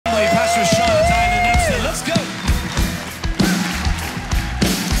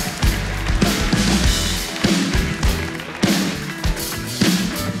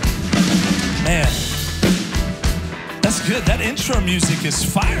music is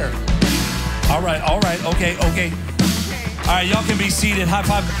fire. All right, okay. All right, y'all can be seated. High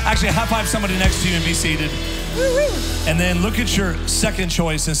five. Actually, high five somebody next to you and be seated. And then look at your second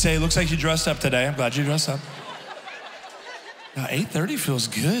choice and say, looks like you dressed up today. I'm glad you dressed up. Now, 8:30 feels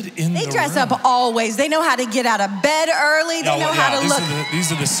good in the They dress room. up always. They know how to get out of bed early. They know how to look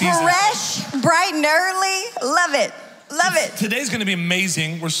these are the seasons. fresh, bright and early. Love it. Love it. Today's gonna be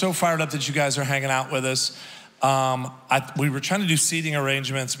amazing. We're so fired up that you guys are hanging out with us. We were trying to do seating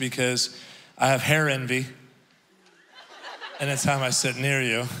arrangements because I have hair envy. And it's time I sit near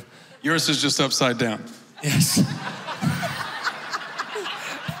you. Yours is just upside down. Yes.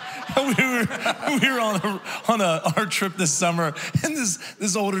 we were on our trip this summer, and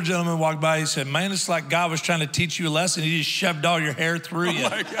this older gentleman walked by. He said, "Man, it's like God was trying to teach you a lesson. He just shoved all your hair through you." Oh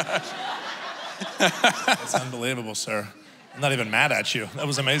my gosh. That's unbelievable, sir. I'm not even mad at you. That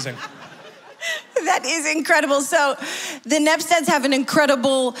was amazing. That is incredible. So the Nepstads have an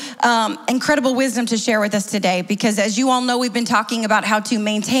incredible wisdom to share with us today, because as you all know, we've been talking about how to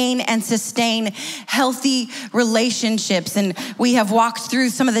maintain and sustain healthy relationships. And we have walked through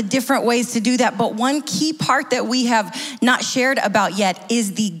some of the different ways to do that. But one key part that we have not shared about yet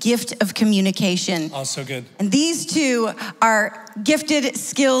is the gift of communication. Oh, so good. And these two are gifted,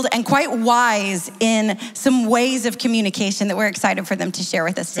 skilled, and quite wise in some ways of communication that we're excited for them to share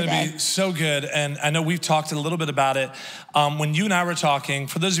with us today. It's gonna be so good, and I know we've talked a little bit about it. When you and I were talking,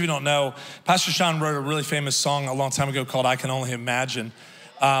 for those of you who don't know, Pastor Shaun wrote a really famous song a long time ago called "I Can Only Imagine."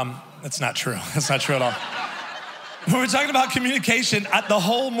 That's not true. That's not true at all. We were talking about communication. The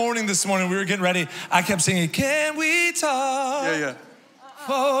whole morning this morning, we were getting ready. I kept singing, "Can we talk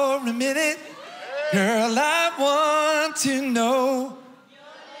for a minute? Girl, I want to know."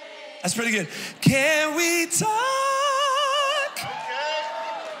 That's pretty good. Can we talk?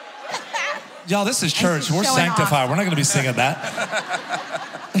 Y'all, this is church. We're sanctified. We're not going to be singing that.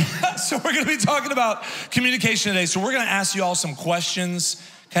 So we're going to be talking about communication today. So we're going to ask you all some questions,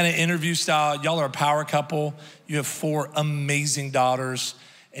 kind of interview style. Y'all are a power couple. You have 4 amazing daughters,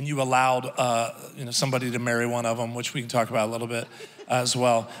 and you allowed somebody to marry one of them, which we can talk about a little bit as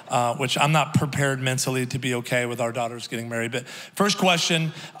well, which I'm not prepared mentally to be okay with our daughters getting married. But first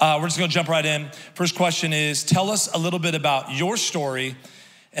question, we're just gonna jump right in. First question is, tell us a little bit about your story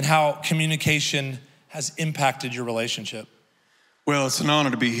and how communication has impacted your relationship. Well, it's an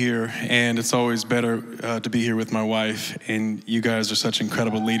honor to be here, and it's always better to be here with my wife, and you guys are such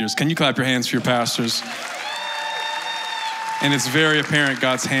incredible leaders. Can you clap your hands for your pastors? And it's very apparent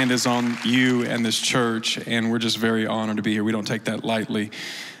God's hand is on you and this church, and we're just very honored to be here. We don't take that lightly.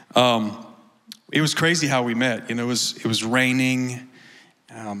 It was crazy how we met. You know, it was raining.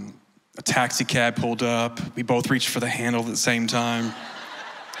 A taxi cab pulled up. We both reached for the handle at the same time.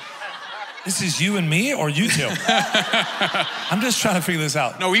 This is you and me, or you two? I'm just trying to figure this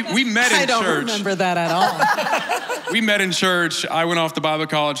out. No, we met in church. I don't remember that at all. We met in church. I went off to Bible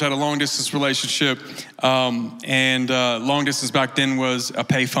college, had a long distance relationship. And long distance back then was a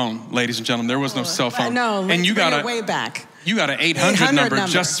pay phone, ladies and gentlemen. There was no cell phone. No, and you got way back. You got an 800 number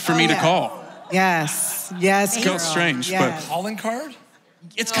just for me to call. Yes, It felt strange, yes. but Calling card?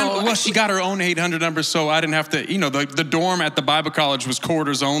 it's kind of, well, she got her own 800 number, so I didn't have to, the dorm at the Bible college was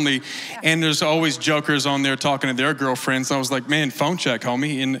quarters only, and there's always jokers on there talking to their girlfriends. I was like, man, phone check,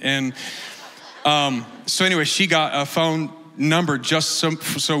 homie. So anyway, she got a phone number just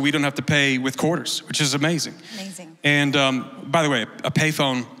so we don't have to pay with quarters, which is amazing. Amazing. And by the way, a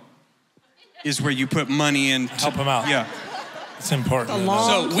payphone is where you put money in. Help them out. Yeah. It's important.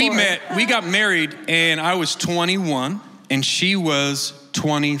 So we got married, and I was 21, and she was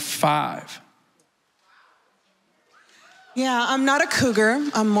 25. Yeah, I'm not a cougar.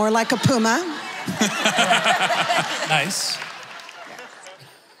 I'm more like a puma. Nice.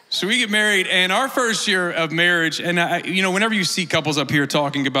 So we get married, and our first year of marriage, and whenever you see couples up here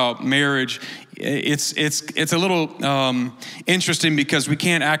talking about marriage, it's a little interesting because we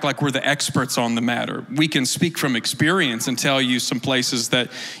can't act like we're the experts on the matter. We can speak from experience and tell you some places that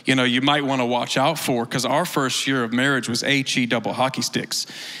you might want to watch out for, because our first year of marriage was HE double hockey sticks.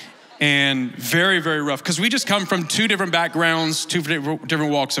 And very, very rough, because we just come from 2 different backgrounds, 2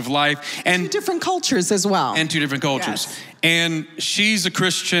 different walks of life. And 2 different cultures as well. And 2 different cultures. Yes. And she's a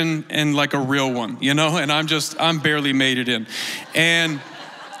Christian and like a real one, and I'm barely made it in. And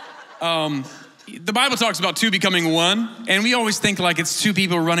the Bible talks about 2 becoming 1, and we always think like it's 2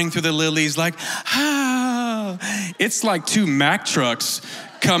 people running through the lilies like, it's like 2 Mack trucks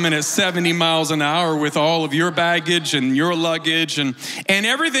coming at 70 miles an hour with all of your baggage and your luggage, and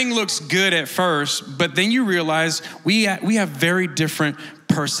everything looks good at first, but then you realize we have very different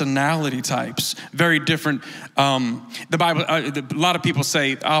personality types, very different. The Bible, a lot of people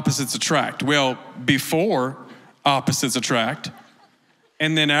say opposites attract. Well, before opposites attract,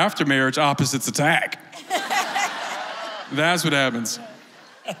 and then after marriage, opposites attack. That's what happens.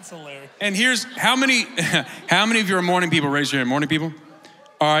 That's hilarious. And here's how many of you are morning people? Raise your hand. Morning people.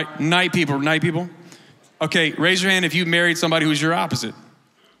 All right, night people. Night people. Okay, raise your hand if you married somebody who's your opposite.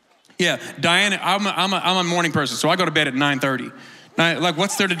 Yeah, Diana, I'm a morning person, so I go to bed at 9:30. Like,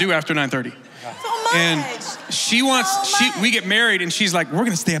 what's there to do after 9:30? So much. And we get married, and she's like, we're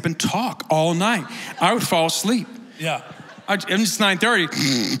gonna stay up and talk all night. I would fall asleep. Yeah. It's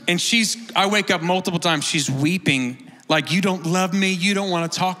 9:30, and I wake up multiple times. She's weeping, like, you don't love me, you don't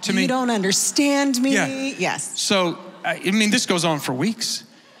want to talk to me. You don't understand me. Yeah. Yes. So, this goes on for weeks.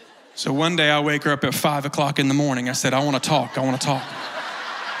 So one day I wake her up at 5 o'clock in the morning. I said, I want to talk.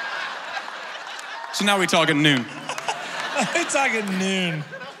 So now we talk at noon. It's like at noon.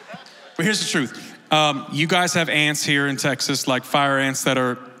 But here's the truth. You guys have ants here in Texas, like fire ants that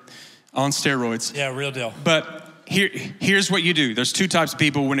are on steroids. Yeah, real deal. But here's what you do. There's two types of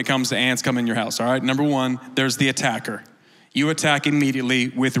people when it comes to ants coming in your house, all right? Number one, there's the attacker. You attack immediately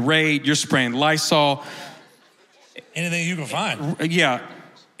with Raid. You're spraying Lysol. Anything you can find. Yeah,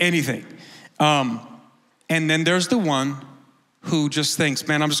 anything. And then there's the one who just thinks,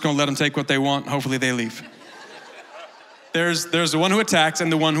 man, I'm just gonna let them take what they want. Hopefully they leave. There's the one who attacks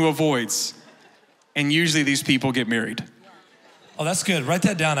and the one who avoids. And usually these people get married. Oh, that's good. Write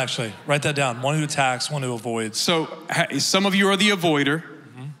that down, actually. Write that down. One who attacks, one who avoids. So some of you are the avoider.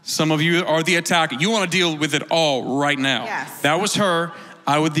 Mm-hmm. Some of you are the attacker. You want to deal with it all right now. Yes. That was her.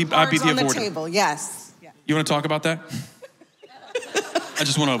 I'd be the avoider. On the table, yes. Yeah. You want to talk about that? I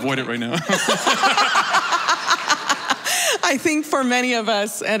just want to avoid it right now. I think for many of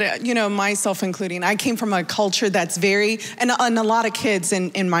us, and myself including, I came from a culture that's and a lot of kids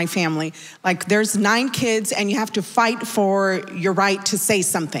in my family. Like, there's 9 kids, and you have to fight for your right to say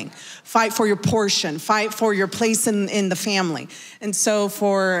something. Fight for your portion. Fight for your place in the family. And so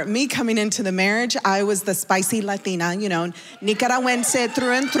for me coming into the marriage, I was the spicy Latina, Nicaragüense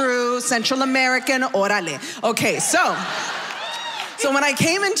through and through, Central American, orale. Okay, So when I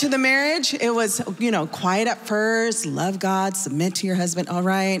came into the marriage, it was, quiet at first, love God, submit to your husband. All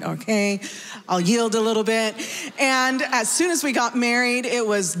right, okay, I'll yield a little bit. And as soon as we got married, it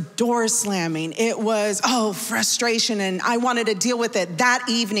was door slamming. It was, frustration. And I wanted to deal with it that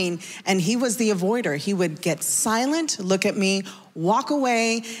evening. And he was the avoider. He would get silent, look at me, walk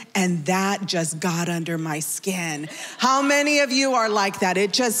away, and that just got under my skin. How many of you are like that?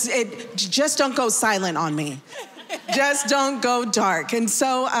 It just don't go silent on me. Just don't go dark. And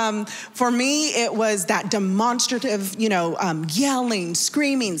so for me, it was that demonstrative, yelling,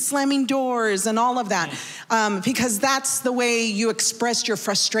 screaming, slamming doors and all of that. Because that's the way you express your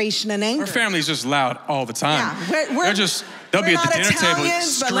frustration and anger. Our family's just loud all the time. Yeah, they'll be at the dinner table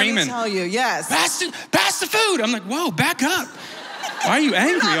screaming. But let me tell you, yes. Pass the food. I'm like, whoa, back up. Why are you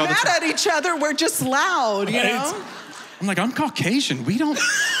angry all the time? We're not mad at each other. We're just loud, you know? I'm like, I'm Caucasian. We don't...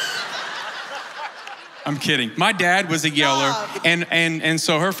 I'm kidding. My dad was a yeller, and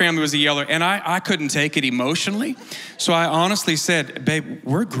so her family was a yeller, and I couldn't take it emotionally. So I honestly said, babe,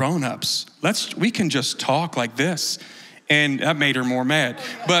 we're grown-ups. We can just talk like this. And that made her more mad.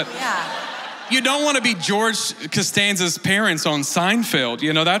 But you don't want to be George Costanza's parents on Seinfeld.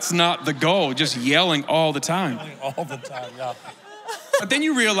 That's not the goal, just yelling all the time. All the time, yeah. But then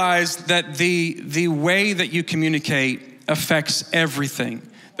you realize that the way that you communicate affects everything.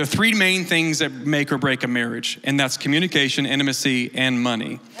 There are 3 main things that make or break a marriage, and that's communication, intimacy, and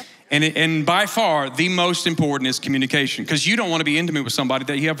money. And by far, the most important is communication, because you don't want to be intimate with somebody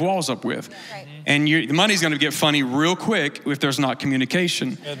that you have walls up with. Right. And the money's going to get funny real quick if there's not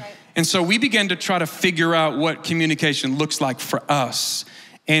communication. Right. And so we began to try to figure out what communication looks like for us.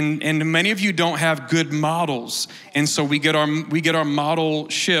 And many of you don't have good models. And so we get our model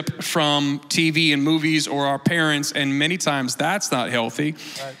ship from TV and movies or our parents, and many times that's not healthy.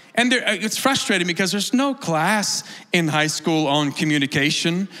 Right. And it's frustrating because there's no class in high school on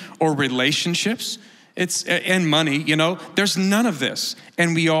communication or relationships. And money, there's none of this,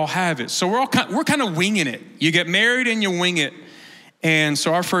 and we all have it. So we're kind of winging it. You get married and you wing it. And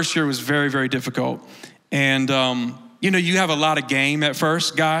so our first year was very, very difficult. And you have a lot of game at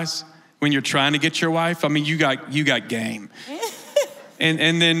first, guys, when you're trying to get your wife. I mean, you got game.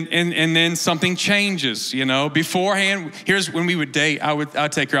 And then something changes, Beforehand, here's when we would date,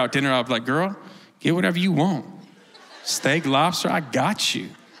 I'd take her out to dinner. I'd be like, girl, get whatever you want. Steak, lobster, I got you.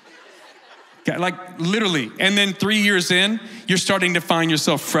 Like literally. And then 3 years in, you're starting to find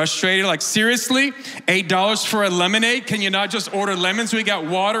yourself frustrated. Like seriously, $8 for a lemonade? Can you not just order lemons? We got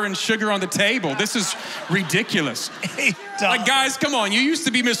water and sugar on the table. This is ridiculous. $8. Like guys, come on. You used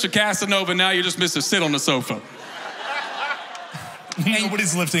to be Mr. Casanova. Now you're just Mr. Sit on the sofa.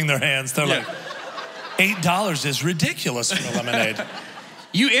 Nobody's lifting their hands. They're like, $8 is ridiculous for a lemonade.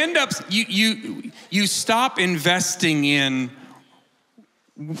 You end up, you stop investing in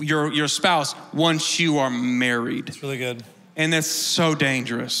your spouse once you are married. It's really good. And that's so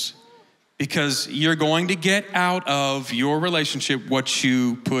dangerous because you're going to get out of your relationship what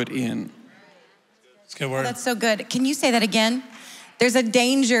you put in. It's a good word. Oh, that's so good. Can you say that again? There's a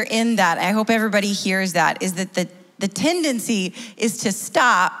danger in that. I hope everybody hears that, is that the tendency is to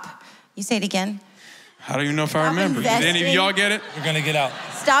stop. You say it again. I don't even know if I remember. Did any of y'all get it? You're gonna get out.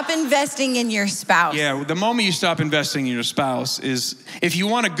 Stop investing in your spouse. Yeah, the moment you stop investing in your spouse is, if you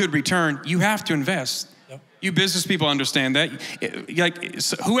want a good return, you have to invest. Yep. You business people understand that. Like,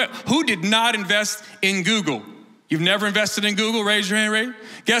 who did not invest in Google? You've never invested in Google? Raise your hand, Ray.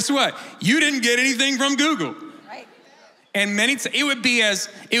 Guess what? You didn't get anything from Google. Right. And it would be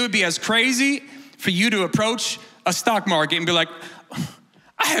as crazy for you to approach a stock market and be like,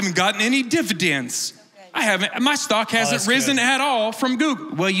 I haven't gotten any dividends. My stock hasn't risen at all from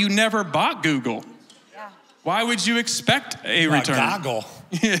Google. Well, you never bought Google. Yeah. Why would you expect a return? Goggle.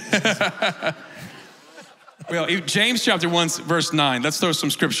 Well, James chapter 1, verse 9. Let's throw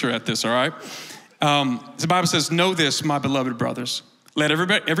some scripture at this, all right? The Bible says, know this, my beloved brothers. Let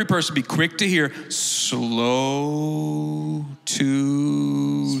every person be quick to hear, slow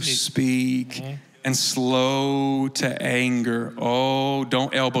to speak, and slow to anger. Oh,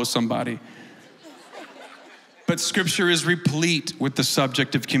 don't elbow somebody. But scripture is replete with the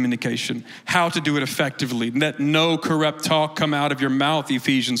subject of communication, how to do it effectively. Let no corrupt talk come out of your mouth,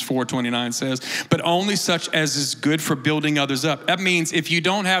 Ephesians 4:29 says, but only such as is good for building others up. That means if you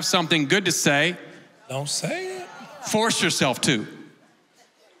don't have something good to say, don't say it. Force yourself to.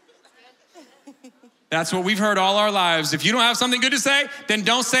 That's what we've heard all our lives. If you don't have something good to say, then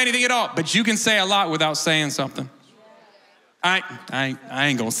don't say anything at all. But you can say a lot without saying something. I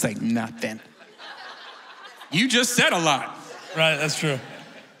ain't gonna say nothing. You just said a lot. Right, that's true.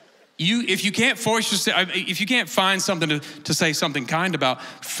 If you can't force yourself, if you can't find something to say something kind about,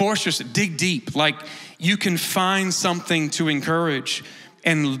 force yourself, dig deep. Like you can find something to encourage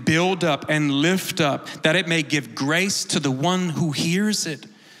and build up and lift up, that it may give grace to the one who hears it.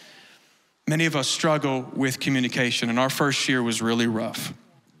 Many of us struggle with communication, and our first year was really rough.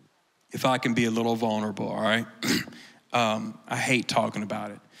 If I can be a little vulnerable, all right? I hate talking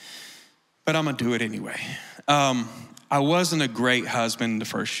about it, but I'm gonna do it anyway. I wasn't a great husband the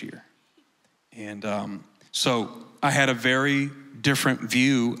first year. And so I had a very different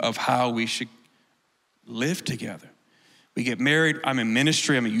view of how we should live together. We get married, I'm in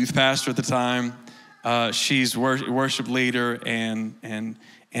ministry, I'm a youth pastor at the time. She's worship leader, and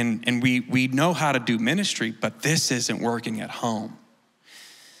we know how to do ministry, but this isn't working at home.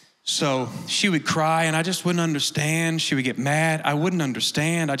 So she would cry and I just wouldn't understand. She would get mad, I wouldn't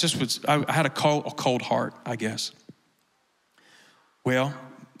understand. I had a cold heart, I guess. Well,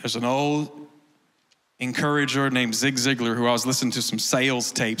 there's an old encourager named Zig Ziglar who I was listening to some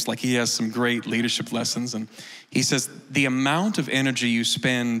sales tapes, like he has some great leadership lessons. And he says, the amount of energy you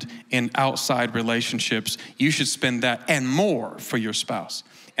spend in outside relationships, you should spend that and more for your spouse.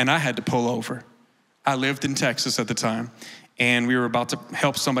 And I had to pull over. I lived in Texas at the time, and we were about to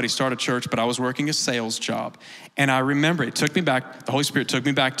help somebody start a church, but I was working a sales job. And I remember the Holy Spirit took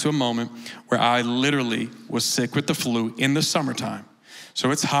me back to a moment where I literally was sick with the flu in the summertime.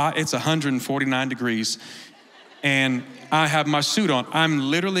 So it's hot, it's 149 degrees, and I have my suit on.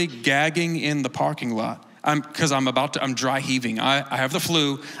 I'm literally gagging in the parking lot. I'm dry heaving. I have the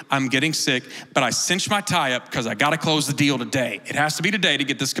flu, I'm getting sick, but I cinched my tie up because I gotta close the deal today. It has to be today to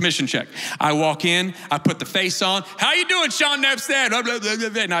get this commission check. I walk in, I put the face on, how you doing, Shaun Nepstad?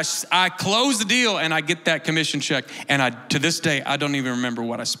 And I close the deal and I get that commission check. And to this day, I don't even remember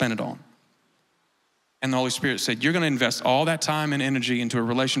what I spent it on. And the Holy Spirit said, you're gonna invest all that time and energy into a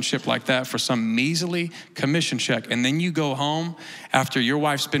relationship like that for some measly commission check. And then you go home after your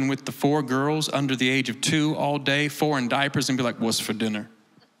wife's been with the 4 girls under the age of 2 all day, 4 in diapers, and be like, what's for dinner?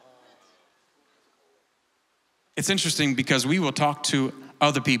 It's interesting because we will talk to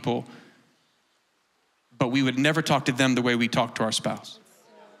other people, but we would never talk to them the way we talk to our spouse.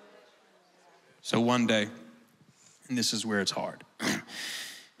 So one day, and this is where it's hard.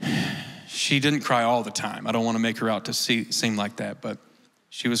 She didn't cry all the time. I don't want to make her out to seem like that, but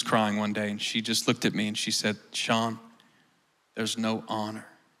she was crying one day and she just looked at me and she said, Shaun, there's no honor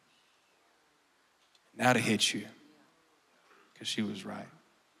And I'd have hit you because she was right.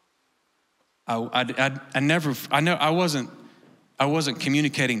 I wasn't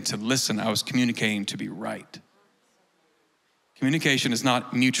communicating to listen. I was communicating to be right. Communication is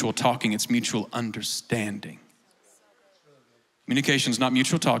not mutual talking, it's mutual understanding. Communication is not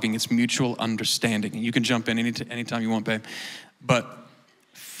mutual talking, it's mutual understanding. And you can jump in anytime you want, babe. But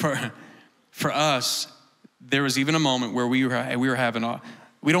for us, there was even a moment where we were having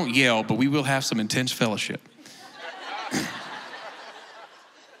we don't yell, but we will have some intense fellowship.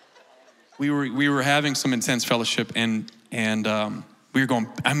 we were having some intense fellowship, and we were going.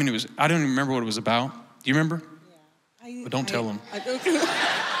 I don't even remember what it was about. Do you remember? Yeah. But don't tell them.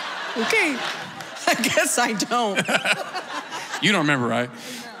 Okay. I guess I don't. You don't remember, right?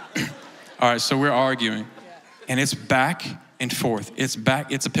 All right, so we're arguing, and it's back and forth. It's a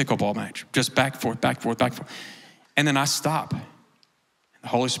pickleball match, just back, forth, back, forth, back, forth. And then I stop. The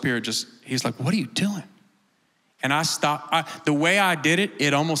Holy Spirit he's like, what are you doing? And I stopped. The way I did it,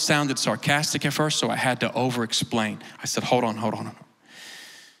 it almost sounded sarcastic at first, so I had to over-explain. I said, hold on.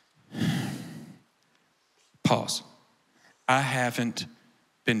 Pause. I haven't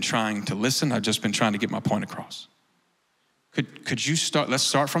been trying to listen. I've just been trying to get my point across. Could you start, let's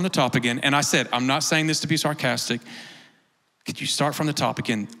start from the top again. And I said, I'm not saying this to be sarcastic. Could you start from the top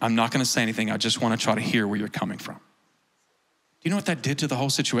again? I'm not gonna say anything. I just wanna try to hear where you're coming from. Do you know what that did to the whole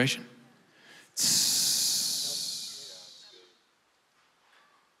situation?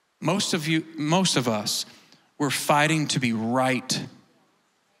 Most of us, we're fighting to be right.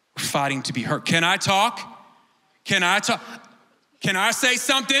 We're fighting to be heard. Can I talk? Can I say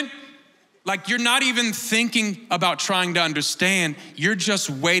something? Like, you're not even thinking about trying to understand. You're just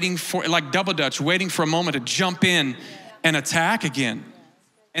waiting for, like double dutch, waiting for a moment to jump in and attack again.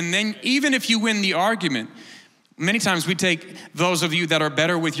 And then even if you win the argument, many times we take those of you that are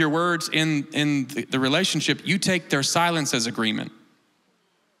better with your words in the relationship, you take their silence as agreement.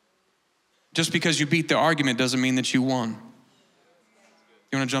 Just because you beat the argument doesn't mean that you won.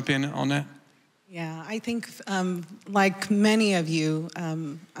 You wanna jump in on that? Yeah, I think like many of you,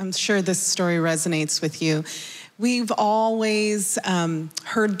 I'm sure this story resonates with you. We've always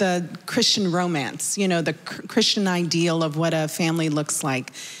heard the Christian romance, the Christian ideal of what a family looks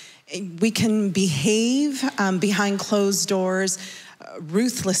like. We can behave behind closed doors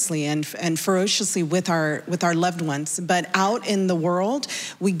ruthlessly and ferociously with our loved ones, but out in the world,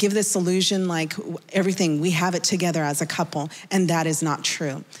 we give this illusion like everything, we have it together as a couple, and that is not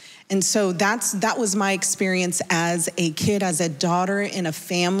true. And so that was my experience as a kid, as a daughter in a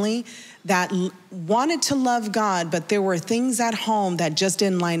family that wanted to love God, but there were things at home that just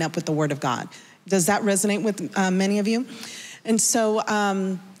didn't line up with the Word of God. Does that resonate with many of you? And so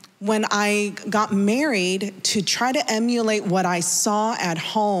when I got married, to try to emulate what I saw at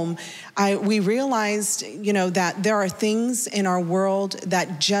home, we realized, that there are things in our world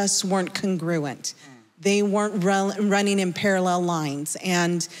that just weren't congruent. They weren't running in parallel lines.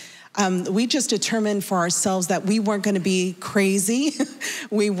 And we just determined for ourselves that we weren't going to be crazy.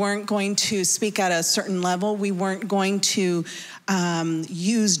 We weren't going to speak at a certain level. We weren't going to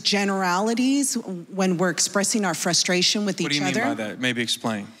use generalities when we're expressing our frustration with each other. What do you mean by that? Maybe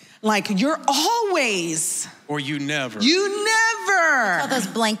explain. Like, you're always. Or you never. You never. All those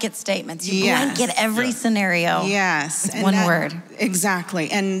blanket statements. You blanket every scenario. Yes. It's one word.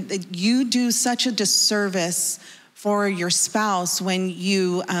 Exactly. And you do such a disservice for your spouse when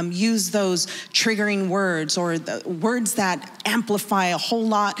you use those triggering words or the words that amplify a whole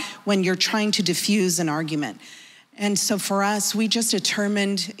lot when you're trying to diffuse an argument. And so for us, we just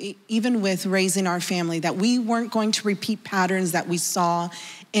determined, even with raising our family, that we weren't going to repeat patterns that we saw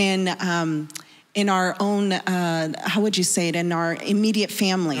in our own, how would you say it, in our immediate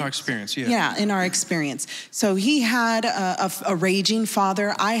family. In our experience, yeah. Yeah, in our experience. So he had a raging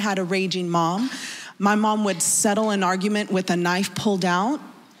father. I had a raging mom. My mom would settle an argument with a knife pulled out.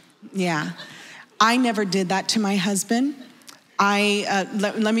 Yeah. I never did that to my husband.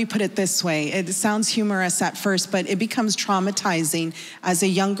 Let me put it this way. It sounds humorous at first, but it becomes traumatizing as a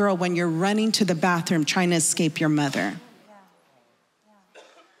young girl when you're running to the bathroom trying to escape your mother.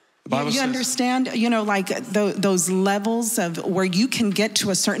 You understand, those levels of where you can get to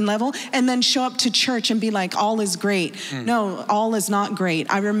a certain level and then show up to church and be like, all is great. No, all is not great.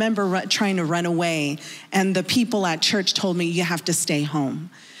 I remember trying to run away, and the people at church told me, you have to stay home.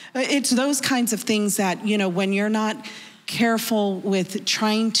 It's those kinds of things that, when you're not careful with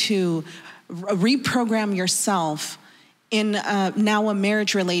trying to reprogram yourself in now a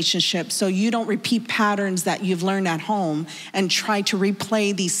marriage relationship so you don't repeat patterns that you've learned at home and try to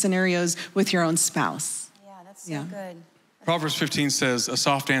replay these scenarios with your own spouse. Yeah, that's so good. Proverbs 15 says, a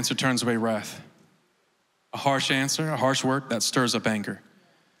soft answer turns away wrath. A harsh answer, a harsh word, that stirs up anger.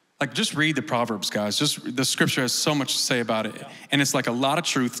 Like, just read the Proverbs, guys. Just the scripture has so much to say about it. And it's like a lot of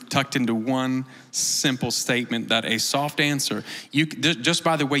truth tucked into one simple statement that a soft answer, just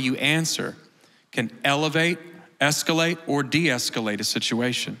by the way you answer, can elevate, escalate, or de-escalate a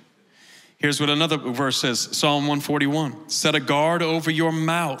situation. Here's what another verse says, Psalm 141. Set a guard over your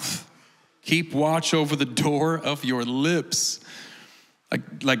mouth. Keep watch over the door of your lips.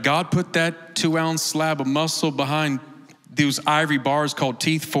 Like God put that 2-ounce slab of muscle behind those ivory bars called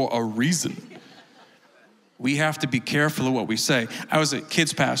teeth for a reason. We have to be careful of what we say. I was a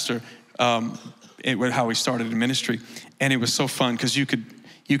kids pastor, how we started in ministry, and it was so fun because you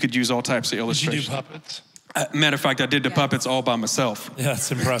could use all types of illustrations. Did you do puppets? Matter of fact, I did the puppets all by myself. Yeah,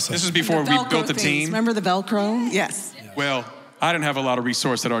 it's impressive. This was before we built the team. Remember the Velcro? Yes. Well, I didn't have a lot of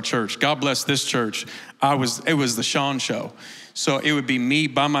resource at our church. God bless this church. It was the Shaun show. So it would be me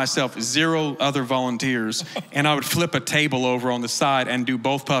by myself, 0 other volunteers, and I would flip a table over on the side and do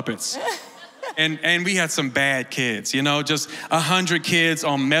both puppets. And we had some bad kids, just 100 kids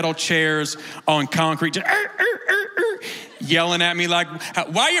on metal chairs, on concrete, just, yelling at me like,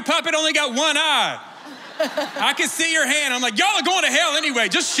 why your puppet only got one eye? I can see your hand. I'm like, y'all are going to hell anyway,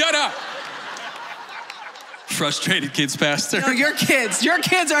 just shut up. Frustrated kids pastor. No, your kids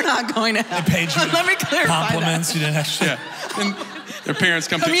are not going to hell. They paid you Let me clarify compliments. that. You didn't actually. Yeah. And their parents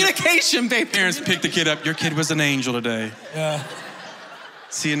come Communication, baby. Parents pick the kid up. Your kid was an angel today. Yeah.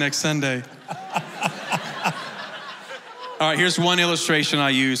 See you next Sunday. All right, here's one illustration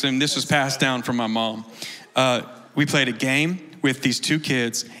I use, and this was passed down from my mom. We played a game with these 2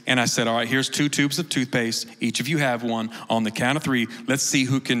 kids, and I said, all right, here's 2 tubes of toothpaste. Each of you have one. On the count of 3, let's see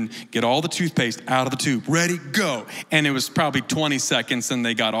who can get all the toothpaste out of the tube. Ready, go. And it was probably 20 seconds, and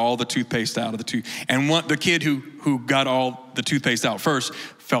they got all the toothpaste out of the tube. And the kid who got all the toothpaste out first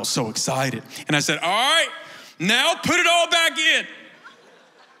felt so excited. And I said, all right, now put it all back in.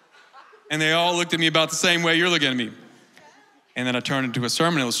 And they all looked at me about the same way you're looking at me. And then I turned into a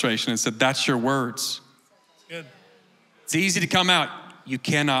sermon illustration and said, that's your words. Good. It's easy to come out. You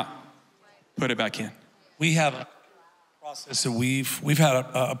cannot put it back in. We have a process that we've had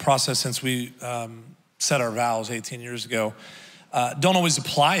a process since we set our vows 18 years ago. Don't always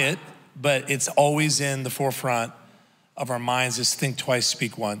apply it, but it's always in the forefront of our minds is think twice,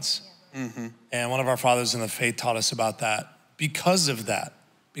 speak once. Mm-hmm. And one of our fathers in the faith taught us about that because of that.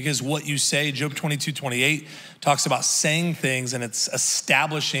 Because what you say, Job 22:28 talks about saying things and it's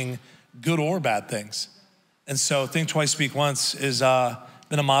establishing good or bad things. And so think twice, speak once is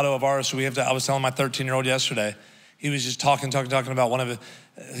been a motto of ours. So I was telling my 13-year-old yesterday, he was just talking about one of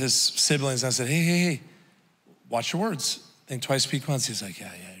his siblings. And I said, hey, watch your words. Think twice, speak once. He's like,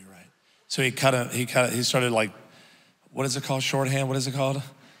 yeah, you're right. So he started like, what is it called? Shorthand, what is it called?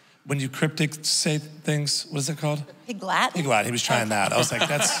 When you cryptic say things, what is it called? Piglat? Piglat, he was trying that. I was like,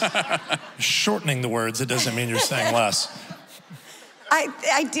 that's shortening the words. It doesn't mean you're saying less.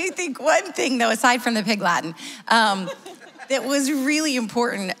 I do think one thing, though, aside from the Pig Latin, that was really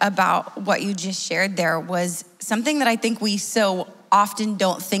important about what you just shared there was something that I think we so often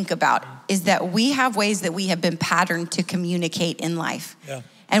don't think about is that we have ways that we have been patterned to communicate in life. Yeah.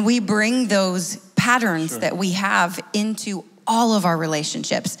 And we bring those patterns that we have into all of our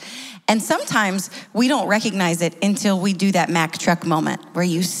relationships. And sometimes we don't recognize it until we do that Mack truck moment where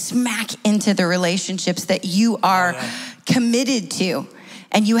you smack into the relationships that you are committed to.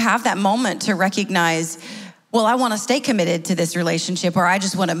 And you have that moment to recognize, well, I want to stay committed to this relationship or I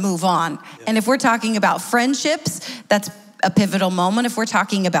just want to move on. Yeah. And if we're talking about friendships, that's a pivotal moment. If we're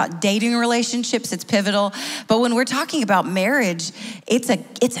talking about dating relationships, it's pivotal. But when we're talking about marriage, it's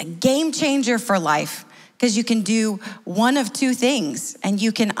a game changer for life. Because you can do one of 2 things, and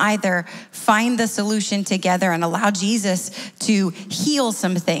you can either find the solution together and allow Jesus to heal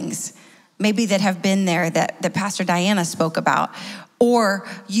some things, maybe that have been there that Pastor Diana spoke about, or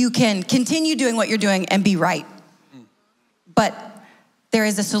you can continue doing what you're doing and be right. But there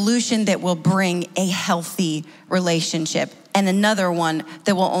is a solution that will bring a healthy relationship and another one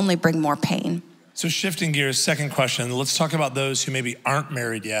that will only bring more pain. So shifting gears, second question, let's talk about those who maybe aren't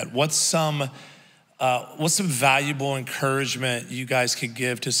married yet. What's some valuable encouragement you guys could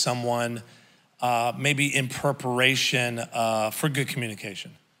give to someone maybe in preparation for good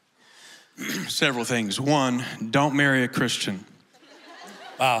communication? Several things. 1, don't marry a Christian.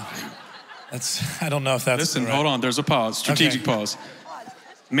 Wow. I don't know if that's Listen, right. Hold on, there's a pause, strategic pause.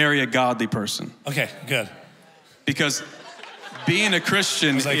 Marry a godly person. Okay, good. Because being a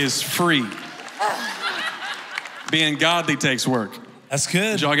Christian is free. Being godly takes work. That's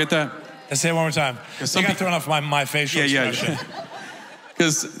good. Did y'all get that? Let's say it one more time. I got thrown off my facial expression.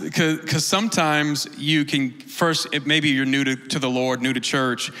 Because sometimes you can maybe you're new to the Lord, new to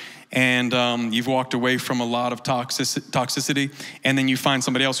church, and you've walked away from a lot of toxicity, and then you find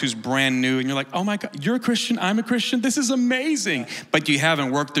somebody else who's brand new, and you're like, oh my God, you're a Christian, I'm a Christian, this is amazing. But you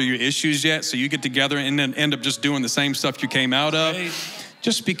haven't worked through your issues yet, so you get together and then end up just doing the same stuff you came out of. Right.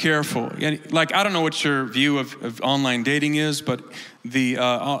 Just be careful. Like, I don't know what your view of online dating is, but the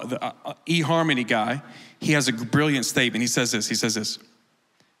eHarmony guy, he has a brilliant statement. He says this,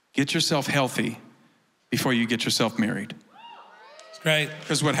 get yourself healthy before you get yourself married. Great.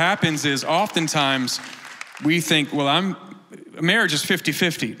 Because what happens is oftentimes we think, well, marriage is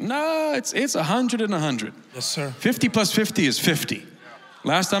 50-50. No, it's 100 and 100. Yes, sir. 50 plus 50 is 50.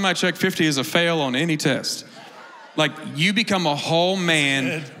 Last time I checked, 50 is a fail on any test. Like, you become a whole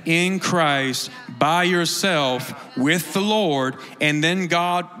man in Christ by yourself with the Lord, and then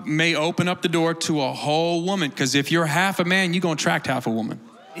God may open up the door to a whole woman. Because if you're half a man, you're going to attract half a woman.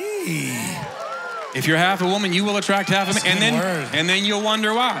 If you're half a woman, you will attract half a man. And then you'll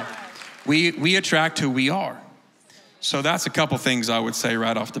wonder why. We attract who we are. So that's a couple things I would say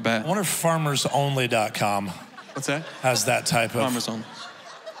right off the bat. I wonder if farmersonly.com What's that? has that type of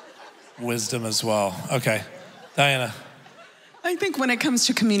wisdom as well. Okay. Diana. I think when it comes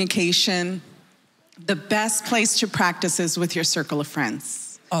to communication, the best place to practice is with your circle of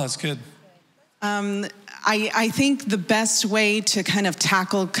friends. Oh, that's good. I think the best way to kind of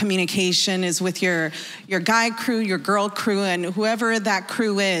tackle communication is with your guy crew, your girl crew, and whoever that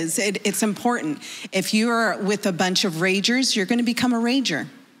crew is. It's important. If you're with a bunch of ragers, you're going to become a rager.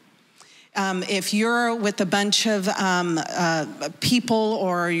 If you're with a bunch of people,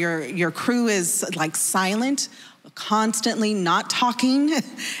 or your crew is like silent, constantly not talking,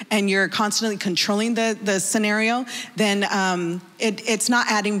 and you're constantly controlling the scenario, then it's not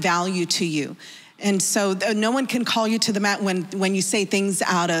adding value to you. And so no one can call you to the mat when you say things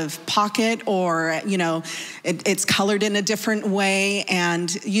out of pocket, or, it's colored in a different way,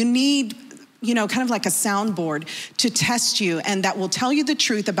 and you need, kind of like a soundboard to test you, and that will tell you the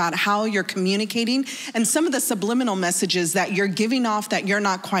truth about how you're communicating and some of the subliminal messages that you're giving off that you're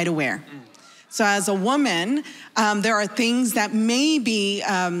not quite aware. So as a woman, there are things that maybe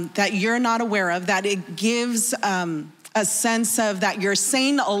that you're not aware of, that it gives a sense of that you're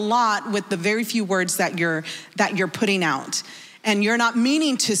saying a lot with the very few words that you're putting out. And you're not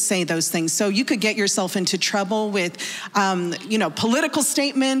meaning to say those things. So you could get yourself into trouble with, political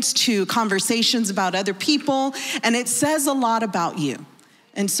statements to conversations about other people. And it says a lot about you.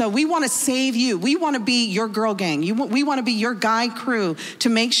 And so we want to save you. We want to be your girl gang. We want to be your guy crew to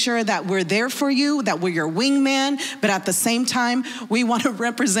make sure that we're there for you, that we're your wingman. But at the same time, we want to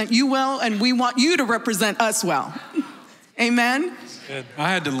represent you well, and we want you to represent us well. Amen? Good. I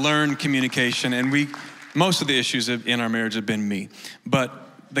had to learn communication, and most of the issues in our marriage have been me. But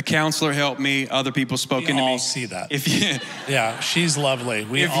the counselor helped me. Other people spoke into me. We all see that. Yeah, she's lovely.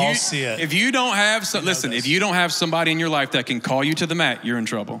 We all see it. If you don't have, if you don't have somebody in your life that can call you to the mat, you're in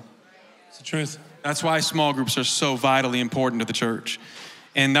trouble. It's the truth. That's why small groups are so vitally important to the church.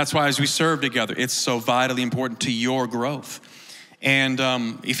 And that's why as we serve together, it's so vitally important to your growth. And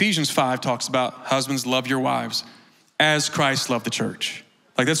Ephesians 5 talks about husbands, love your wives as Christ loved the church.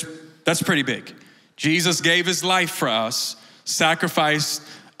 Like, that's pretty big. Jesus gave his life for us, sacrificed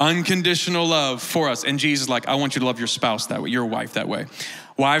unconditional love for us. And Jesus is like, I want you to love your spouse that way, your wife that way.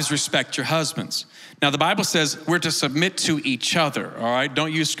 Wives, respect your husbands. Now, the Bible says we're to submit to each other, all right?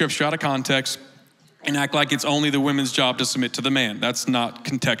 Don't use scripture out of context and act like it's only the women's job to submit to the man. That's not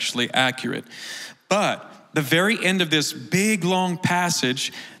contextually accurate. But the very end of this big, long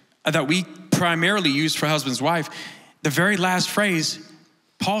passage that we primarily use for husband's wife, the very last phrase,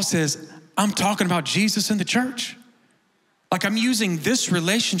 Paul says, I'm talking about Jesus and the church. Like, I'm using this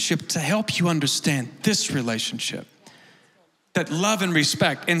relationship to help you understand this relationship. That love and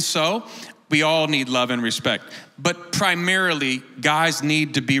respect. And so we all need love and respect. But primarily, guys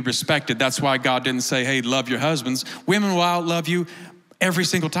need to be respected. That's why God didn't say, hey, love your husbands. Women will outlove you every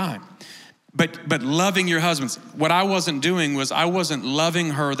single time. But loving your husbands. What I wasn't doing was I wasn't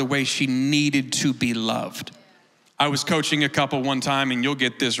loving her the way she needed to be loved. I was coaching a couple one time, and you'll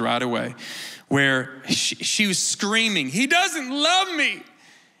get this right away, where she was screaming, he doesn't love me.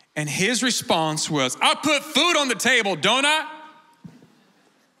 And his response was, I put food on the table, don't I?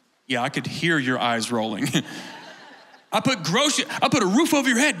 Yeah, I could hear your eyes rolling. I put a roof over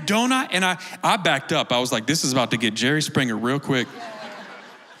your head, don't I? And I backed up. I was like, this is about to get Jerry Springer real quick.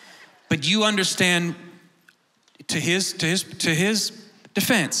 But you understand, to his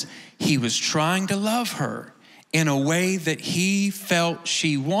defense, he was trying to love her in a way that he felt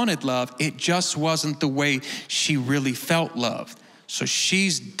she wanted love. It just wasn't the way she really felt loved. So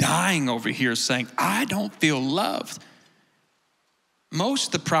she's dying over here saying, I don't feel loved. Most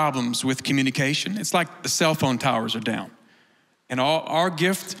of the problems with communication, it's like the cell phone towers are down. And our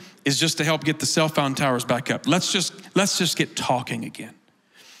gift is just to help get the cell phone towers back up. Let's just get talking again.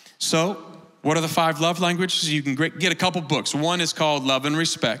 So, what are the 5 love languages? You can get a couple books. One is called Love and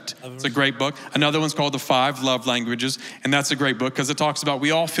Respect. It's a great book. Another one's called The 5 Love Languages, and that's a great book because it talks about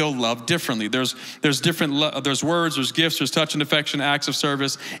we all feel love differently. There's words, there's gifts, there's touch and affection, acts of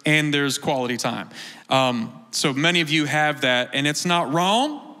service, and there's quality time. So many of you have that, and it's not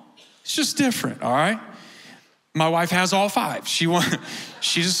wrong. It's just different, all right? My wife has all 5. She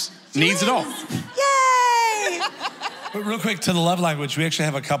just needs it all. Yay! But real quick, to the love language, we actually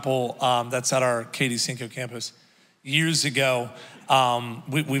have a couple that's at our Katy Cinco campus. Years ago,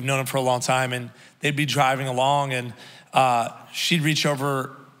 we've known them for a long time, and they'd be driving along, and she'd reach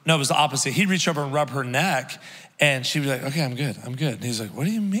over. No, it was the opposite. He'd reach over and rub her neck, and she'd be like, okay, I'm good. And he's like, what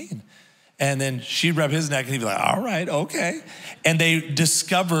do you mean? And then she'd rub his neck, and he'd be like, all right, okay. And they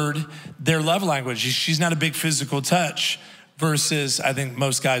discovered their love language. She's not a big physical touch, versus I think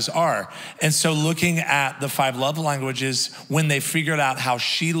most guys are. And so looking at the 5 love languages, when they figured out how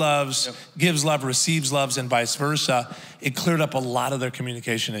she loves, gives love, receives loves, and vice versa, it cleared up a lot of their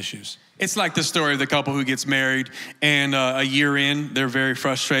communication issues. It's like the story of the couple who gets married, and a year in, they're very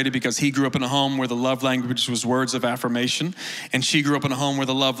frustrated because he grew up in a home where the love language was words of affirmation, and she grew up in a home where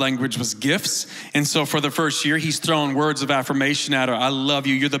the love language was gifts. And so for the first year, he's throwing words of affirmation at her. I love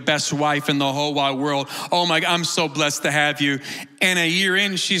you. You're the best wife in the whole wide world. Oh my God, I'm so blessed to have you. And a year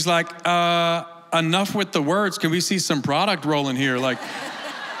in, she's like, enough with the words. Can we see some product rolling here? Like,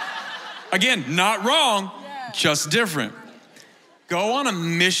 again, not wrong, just different. Go on a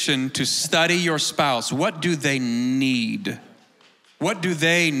mission to study your spouse. What do they need? What do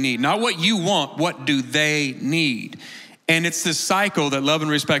they need? Not what you want, what do they need? And it's this cycle that Love and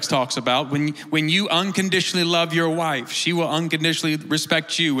Respect talks about. When you unconditionally love your wife, she will unconditionally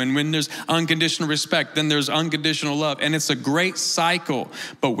respect you. And when there's unconditional respect, then there's unconditional love. And it's a great cycle.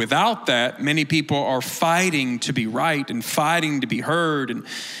 But without that, many people are fighting to be right and fighting to be heard. And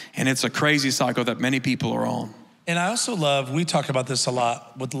it's a crazy cycle that many people are on. And I also love, we talk about this a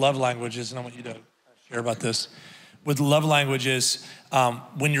lot with love languages, and I want you to share about this. With love languages,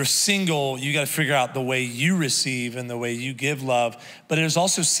 when you're single, you got to figure out the way you receive and the way you give love. But there's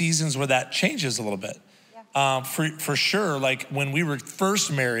also seasons where that changes a little bit. Yeah. For sure, like when we were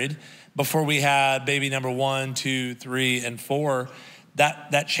first married, before we had baby number 1, 2, 3, and 4,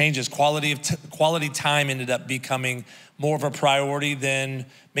 that changes. Quality time ended up becoming more of a priority than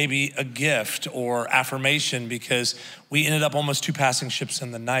maybe a gift or affirmation, because we ended up almost 2 passing ships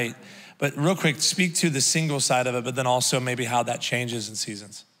in the night. But real quick, speak to the single side of it, but then also maybe how that changes in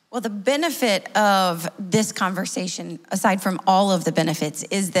seasons. Well, the benefit of this conversation, aside from all of the benefits,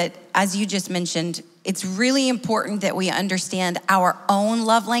 is that, as you just mentioned, it's really important that we understand our own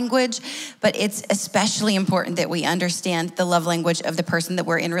love language, but it's especially important that we understand the love language of the person that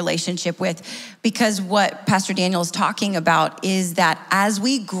we're in relationship with, because what Pastor Daniel is talking about is that as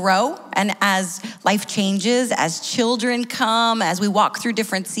we grow and as life changes, as children come, as we walk through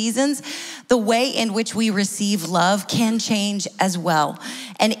different seasons, the way in which we receive love can change as well.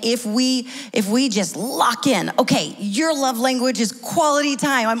 And if we just lock in, okay, your love language is quality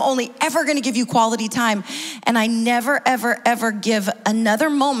time. I'm only ever gonna give you quality time. And I never, ever, ever give another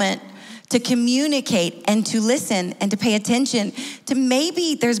moment to communicate and to listen and to pay attention to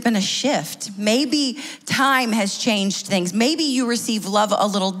maybe there's been a shift. Maybe time has changed things. Maybe you receive love a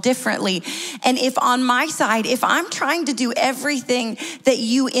little differently. And if on my side, if I'm trying to do everything that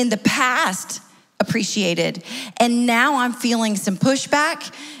you in the past appreciated, and now I'm feeling some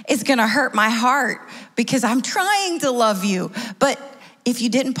pushback, it's gonna hurt my heart because I'm trying to love you. But if you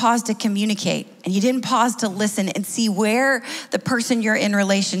didn't pause to communicate and you didn't pause to listen and see where the person you're in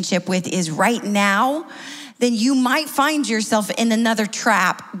relationship with is right now, then you might find yourself in another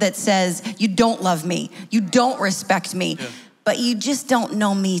trap that says, you don't love me, you don't respect me, but you just don't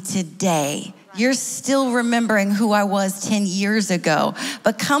know me today. You're still remembering who I was 10 years ago,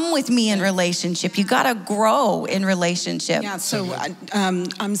 but come with me in relationship. You gotta grow in relationship. Yeah, so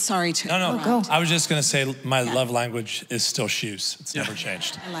I'm sorry to No, go. I was just gonna say my love language is still shoes. It's never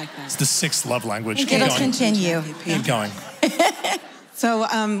changed. I like that. It's the 6th love language. It'll continue. Keep going. So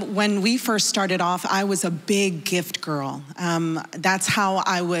when we first started off, I was a big gift girl. That's how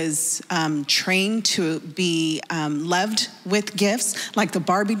I was trained to be loved with gifts, like the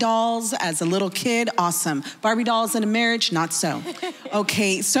Barbie dolls as a little kid, awesome. Barbie dolls in a marriage, not so.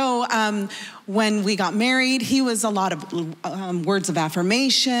 Okay, so when we got married, he was a lot of words of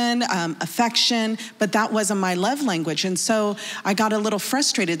affirmation, affection, but that wasn't my love language. And so I got a little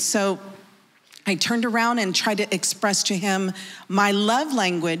frustrated. So I turned around and tried to express to him my love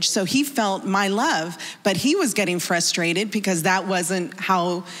language, so he felt my love, but he was getting frustrated because that wasn't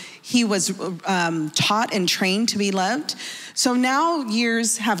how he was taught and trained to be loved. So now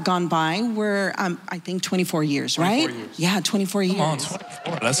years have gone by. We're, I think, 24 years, right? 24 years. Yeah, 24 years. Come on,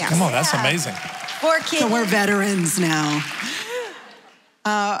 24. Come on, that's amazing. 4 kids. So we're veterans now.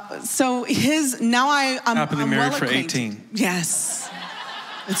 So I'm happily married for 18. Yes,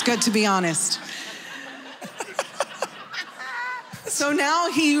 it's good to be honest. So now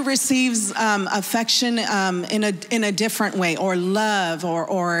he receives affection in a different way, or love,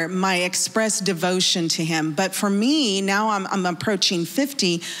 or my expressed devotion to him. But for me, now I'm approaching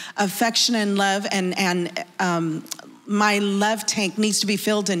 50, affection and love and my love tank needs to be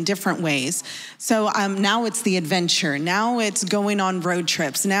filled in different ways. So now it's the adventure. Now it's going on road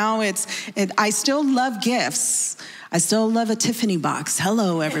trips. Now I still love gifts. I still love a Tiffany box.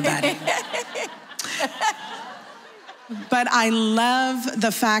 Hello, everybody. But I love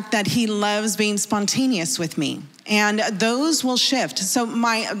the fact that he loves being spontaneous with me. And those will shift. So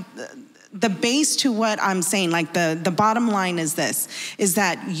the base to what I'm saying, like the bottom line is this, is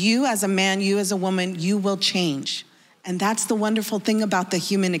that you as a man, you as a woman, you will change. And that's the wonderful thing about the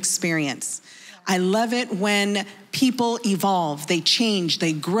human experience. I love it when people evolve, they change,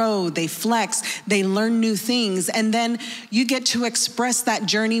 they grow, they flex, they learn new things. And then you get to express that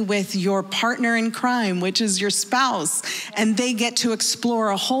journey with your partner in crime, which is your spouse. And they get to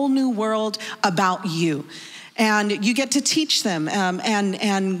explore a whole new world about you. And you get to teach them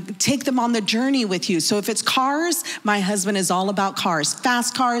and take them on the journey with you. So if it's cars, my husband is all about cars.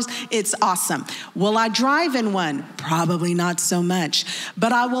 Fast cars, it's awesome. Will I drive in one? Probably not so much.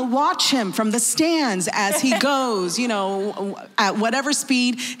 But I will watch him from the stands as he goes, at whatever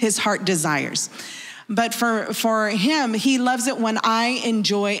speed his heart desires. But for him, he loves it when I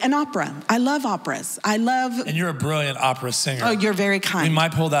enjoy an opera. I love operas. And you're a brilliant opera singer. Oh, you're very kind. We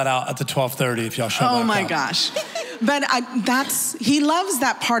might pull that out at the 12:30 if y'all show back up. Oh my gosh. But he loves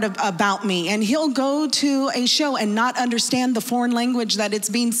that part about me. And he'll go to a show and not understand the foreign language that it's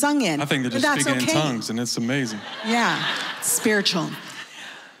being sung in. I think they're just speaking in tongues, and it's amazing. Yeah, spiritual.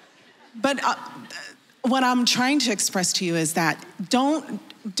 But what I'm trying to express to you is that don't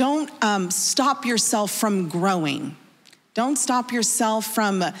stop yourself from growing. Don't stop yourself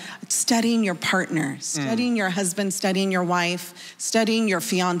from studying your partner, studying your husband, studying your wife, studying your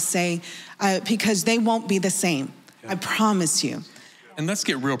fiance, because they won't be the same. Yeah. I promise you. And let's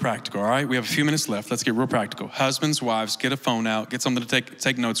get real practical, all right? We have a few minutes left. Let's get real practical. Husbands, wives, get a phone out, get something to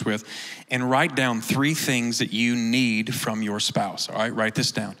take notes with, and write down 3 things that you need from your spouse, all right? Write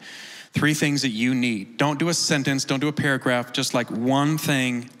this down. 3 things that you need. Don't do a sentence, don't do a paragraph, just like one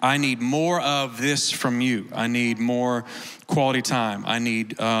thing. I need more of this from you. I need more quality time. I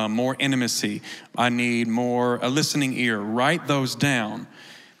need more intimacy. I need more a listening ear. Write those down.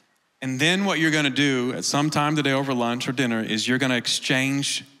 And then what you're gonna do at some time today over lunch or dinner is you're gonna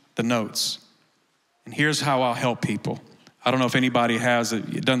exchange the notes. And here's how I'll help people. I don't know if anybody has it.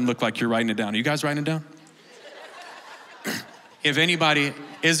 It doesn't look like you're writing it down. Are you guys writing it down? If anybody,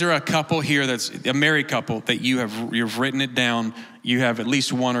 is there a couple here that's a married couple that you've written it down, you have at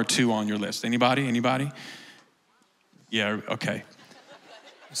least 1 or 2 on your list? Anybody? Yeah, okay.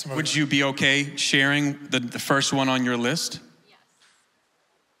 Would you be okay sharing the first one on your list? Yes.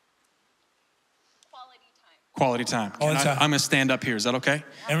 Quality time. I'm gonna stand up here, is that okay?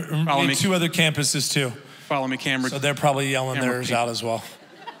 And we need 2 other campuses too. Follow me, camera. So they're probably yelling theirs people. out as well.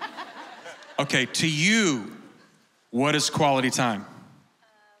 Okay, to you, what is quality time?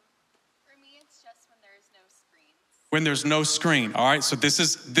 For me, it's just when there's no screens. When there's no screen, all right? So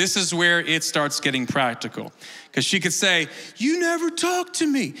this is where it starts getting practical. Because she could say, you never talk to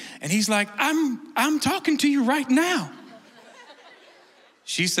me. And he's like, I'm talking to you right now.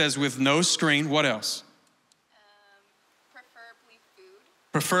 She says, with no screen, what else? Preferably food.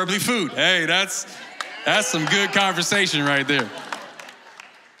 Preferably food. Hey, that's some good conversation right there.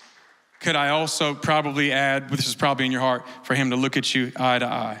 Could I also probably add, this is probably in your heart, for him to look at you eye to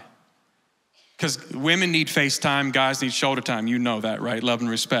eye? Because women need FaceTime, guys need shoulder time. You know that, right? Love and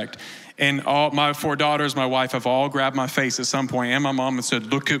respect. And all my 4 daughters, my wife, have all grabbed my face at some point, and my mom, and said,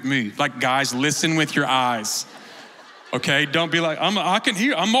 look at me. Like, guys, listen with your eyes. Okay, don't be like, I'm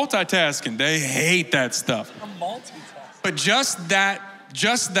multitasking. They hate that stuff. I'm multitasking. But just that,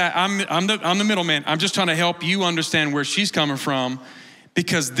 I'm the middleman. I'm just trying to help you understand where she's coming from,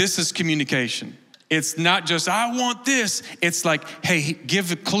 because this is communication. It's not just, I want this. It's like, hey,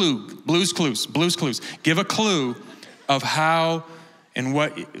 give a clue, Blue's Clues. Give a clue of how and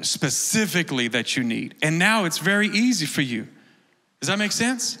what specifically that you need. And now it's very easy for you. Does that make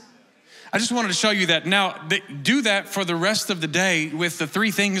sense? I just wanted to show you that. Now, do that for the rest of the day with the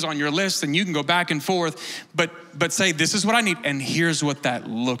 3 things on your list, and you can go back and forth, but say, this is what I need, and here's what that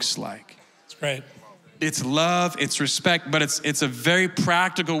looks like. That's great. It's love, it's respect, but it's a very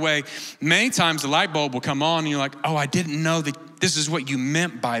practical way. Many times the light bulb will come on and you're like, oh, I didn't know that this is what you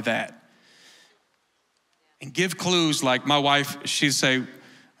meant by that. And give clues. Like my wife, she'd say, when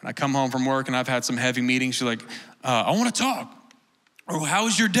I come home from work and I've had some heavy meetings, she's like, I want to talk. Or how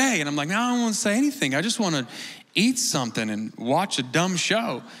was your day? And I'm like, no, I don't want to say anything. I just want to eat something and watch a dumb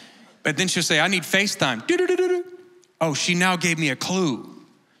show. But then she'll say, I need FaceTime. Oh, she now gave me a clue.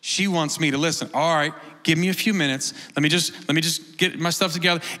 She wants me to listen. All right, give me a few minutes. Let me just get my stuff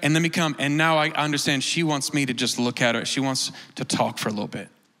together and let me come. And now I understand she wants me to just look at her. She wants to talk for a little bit.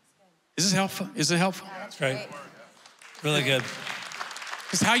 Is this helpful? Is it helpful? That's great. Really good.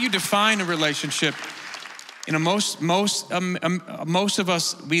 It's how you define a relationship. You know, most of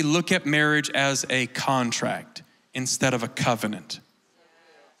us, we look at marriage as a contract instead of a covenant.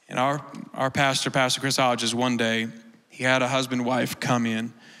 And our pastor Chris Hodges, one day, he had a husband and wife come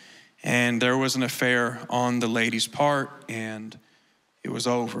in, and there was an affair on the lady's part, and it was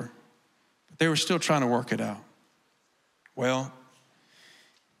over. But they were still trying to work it out. Well,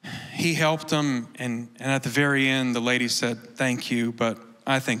 he helped them, and at the very end, the lady said, thank you, but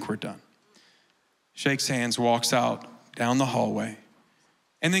I think we're done. Shakes hands, walks out down the hallway,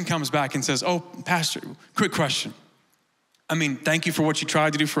 and then comes back and says, oh, Pastor, quick question. I mean, thank you for what you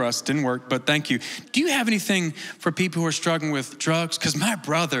tried to do for us. Didn't work, but thank you. Do you have anything for people who are struggling with drugs? Because my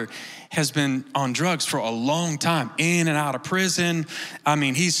brother has been on drugs for a long time, in and out of prison. I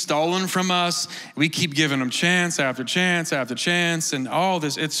mean, he's stolen from us. We keep giving him chance after chance after chance and all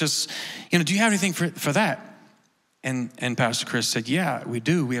this. It's just, do you have anything for that? And Pastor Chris said, yeah, we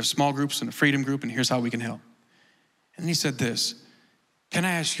do. We have small groups and a freedom group, and here's how we can help. And he said this, can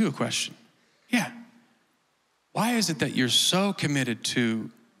I ask you a question? Yeah. Why is it that you're so committed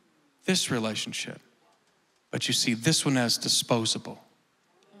to this relationship, but you see this one as disposable?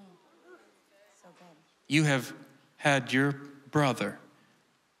 You have had your brother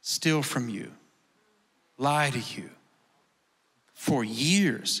steal from you, lie to you for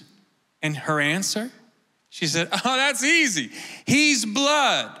years. And her answer? She said, oh, that's easy. He's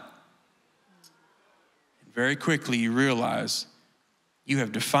blood. And very quickly you realize you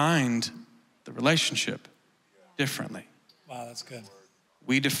have defined the relationship differently. Wow, that's good.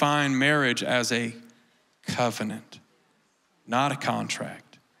 We define marriage as a covenant, not a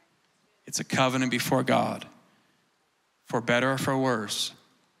contract. It's a covenant before God, for better or for worse,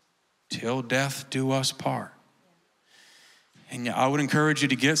 till death do us part. And I would encourage you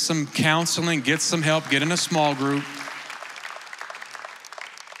to get some counseling, get some help, get in a small group.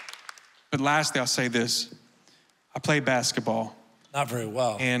 But lastly, I'll say this. I played basketball. Not very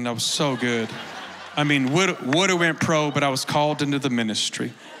well. And I was so good. I mean, would have went pro, but I was called into the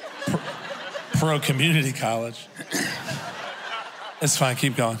ministry. Pro community college. It's fine,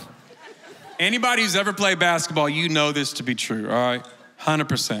 keep going. Anybody who's ever played basketball, you know this to be true, all right?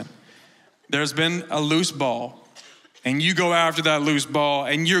 100%. There's been a loose ball, and you go after that loose ball,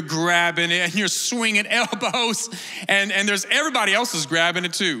 and you're grabbing it, and you're swinging elbows, and there's everybody else is grabbing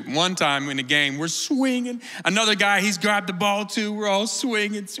it too. One time in a game, we're swinging. Another guy, he's grabbed the ball too. We're all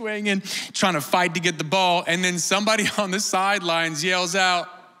swinging, trying to fight to get the ball, and then somebody on the sidelines yells out,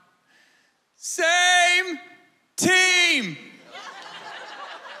 same team.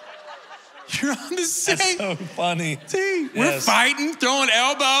 You're on the same That's so funny. team. Yes. We're fighting, throwing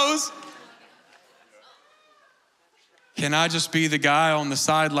elbows. Can I just be the guy on the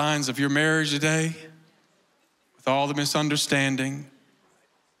sidelines of your marriage today? With all the misunderstanding,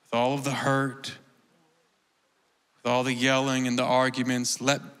 with all of the hurt, with all the yelling and the arguments.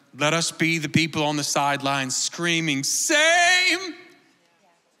 Let us be the people on the sidelines screaming, same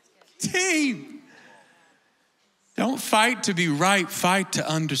team. Don't fight to be right, fight to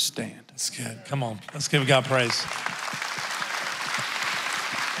understand. That's good. Come on, let's give God praise.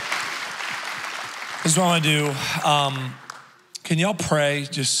 This is what I want to do. Can y'all pray?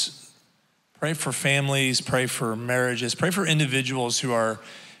 Just pray for families, pray for marriages, pray for individuals who are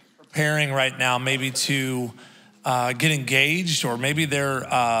preparing right now, maybe to get engaged, or maybe they're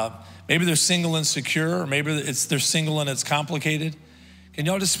Maybe they're single and secure, or maybe they're single and it's complicated. Can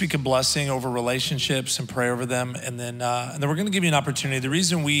y'all just speak a blessing over relationships and pray over them? And then we're gonna give you an opportunity. The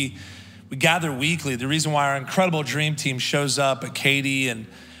reason we gather weekly, the reason why our incredible dream team shows up at Katy and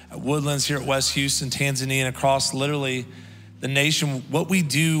at Woodlands here at West Houston, Tanzania, and across literally the nation, what we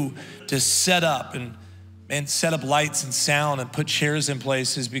do to set up and set up lights and sound and put chairs in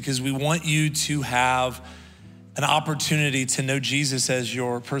places because we want you to have an opportunity to know Jesus as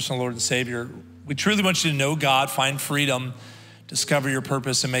your personal Lord and Savior. We truly want you to know God, find freedom, discover your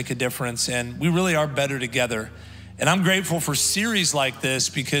purpose, and make a difference. And we really are better together. And I'm grateful for series like this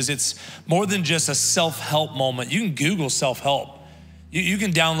because it's more than just a self-help moment. You can Google self-help. You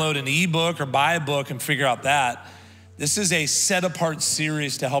can download an ebook or buy a book and figure out that. This is a set-apart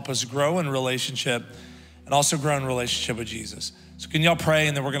series to help us grow in relationship and also grow in relationship with Jesus. So can y'all pray,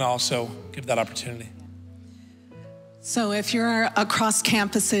 and then we're gonna also give that opportunity. So if you're across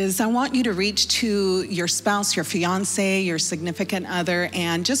campuses, I want you to reach to your spouse, your fiance, your significant other,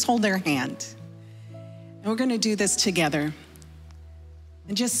 and just hold their hand. And we're gonna do this together.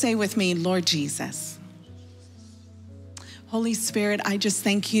 And just say with me, Lord Jesus. Holy Spirit, I just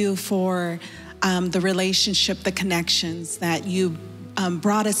thank you for the relationship, the connections that you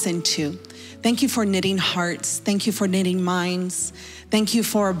brought us into. Thank you for knitting hearts. Thank you for knitting minds. Thank you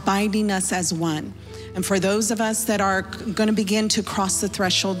for binding us as one. And for those of us that are going to begin to cross the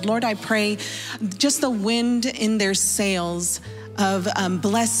threshold, Lord, I pray just the wind in their sails of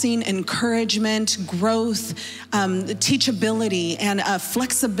blessing, encouragement, growth, teachability, and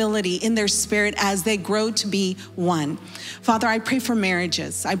flexibility in their spirit as they grow to be one. Father, I pray for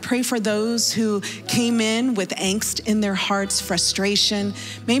marriages. I pray for those who came in with angst in their hearts, frustration.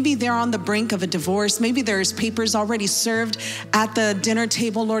 Maybe they're on the brink of a divorce. Maybe there's papers already served at the dinner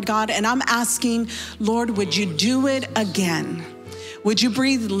table, Lord God. And I'm asking, Lord, would you do it again? Would you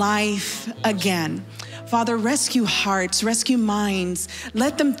breathe life again? Father, rescue hearts, rescue minds.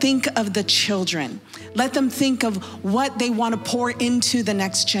 Let them think of the children. Let them think of what they want to pour into the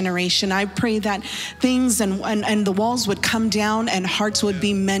next generation. I pray that things and the walls would come down and hearts would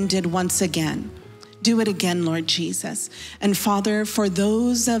be mended once again. Do it again, Lord Jesus. And Father, for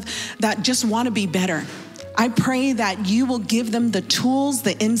those that just want to be better, I pray that you will give them the tools,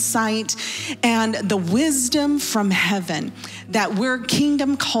 the insight, and the wisdom from heaven, that we're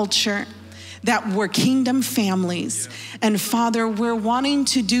kingdom culture, that we're kingdom families. And Father, we're wanting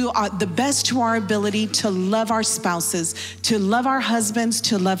to do the best to our ability to love our spouses, to love our husbands,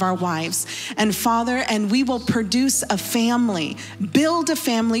 to love our wives. And Father, and we will produce a family, build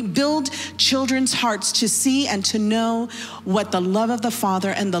children's hearts to see and to know what the love of the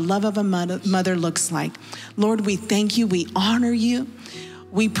Father and the love of a mother looks like. Lord, we thank you, we honor you.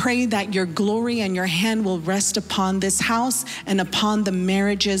 We pray that your glory and your hand will rest upon this house and upon the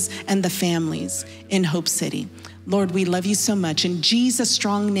marriages and the families in Hope City. Lord, we love you so much. In Jesus'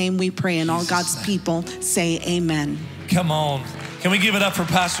 strong name we pray, and all God's people say amen. Come on. Can we give it up for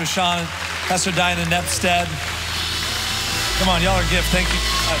Pastor Shaun and Pastor Dianna Nepstad? Come on, y'all are a gift. Thank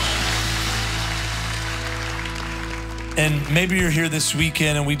you. And maybe you're here this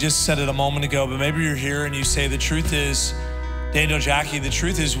weekend, and we just said it a moment ago, but maybe you're here and you say, the truth is, Daniel, Jackie, the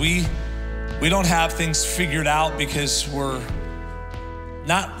truth is we don't have things figured out because we're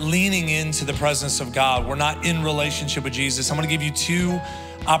not leaning into the presence of God. We're not in relationship with Jesus. I'm gonna give you two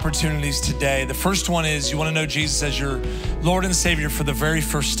opportunities today. The first one is you wanna know Jesus as your Lord and Savior for the very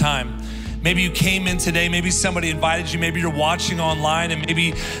first time. Maybe you came in today, maybe somebody invited you, maybe you're watching online, and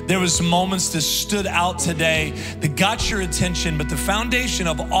maybe there was moments that stood out today that got your attention, but the foundation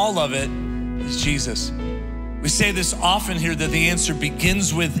of all of it is Jesus. We say this often here that the answer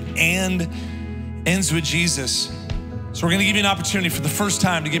begins with and ends with Jesus. So we're gonna give you an opportunity for the first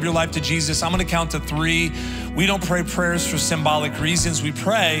time to give your life to Jesus. I'm gonna count to 3. We don't pray prayers for symbolic reasons. We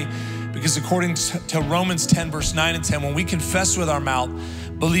pray because according to Romans 10, verse 9 and 10, when we confess with our mouth,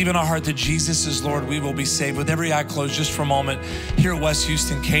 believe in our heart that Jesus is Lord, we will be saved. With every eye closed just for a moment, here at West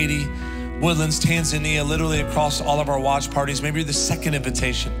Houston, Katy, Woodlands, Tanzania, literally across all of our watch parties, maybe you're the second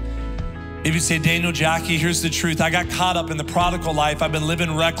invitation. Maybe you say, Daniel, Jackie, here's the truth. I got caught up in the prodigal life. I've been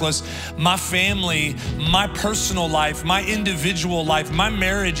living reckless. My family, my personal life, my individual life, my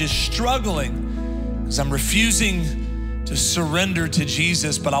marriage is struggling because I'm refusing to surrender to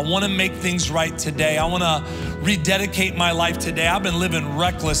Jesus, but I wanna make things right today. I wanna rededicate my life today. I've been living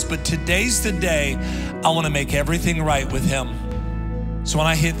reckless, but today's the day I wanna make everything right with him. So when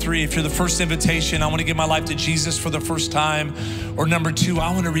I hit 3, if you're the first invitation, I want to give my life to Jesus for the first time. Or number 2,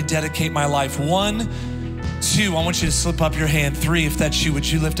 I want to rededicate my life. 1, 2, I want you to slip up your hand. 3, if that's you, would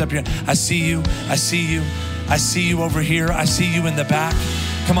you lift up your hand? I see you, I see you, I see you over here. I see you in the back.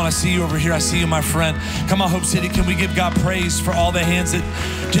 Come on, I see you over here. I see you, my friend. Come on, Hope City, can we give God praise for all the hands that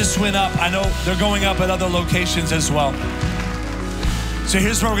just went up? I know they're going up at other locations as well. So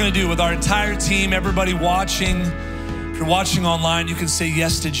here's what we're gonna do with our entire team, everybody watching. If you're watching online, you can say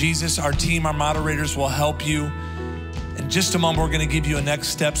yes to Jesus. Our team, our moderators will help you. In just a moment, we're gonna give you a next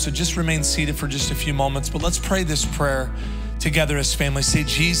step. So just remain seated for just a few moments, but let's pray this prayer together as family. Say,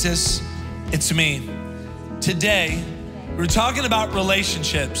 Jesus, it's me. Today, we're talking about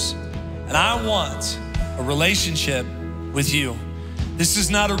relationships, and I want a relationship with you. This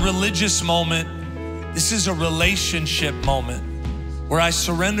is not a religious moment. This is a relationship moment where I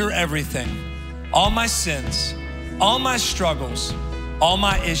surrender everything, all my sins, all my struggles, all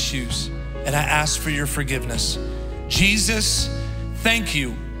my issues, and I ask for your forgiveness. Jesus, thank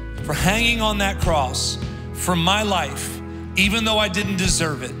you for hanging on that cross for my life, even though I didn't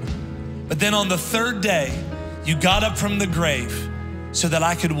deserve it. But then on the third day, you got up from the grave so that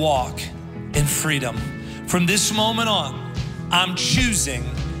I could walk in freedom. From this moment on, I'm choosing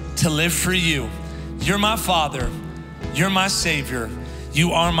to live for you. You're my Father, you're my Savior,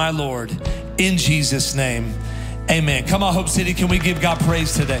 you are my Lord. In Jesus' name, amen. Come on, Hope City, can we give God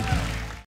praise today?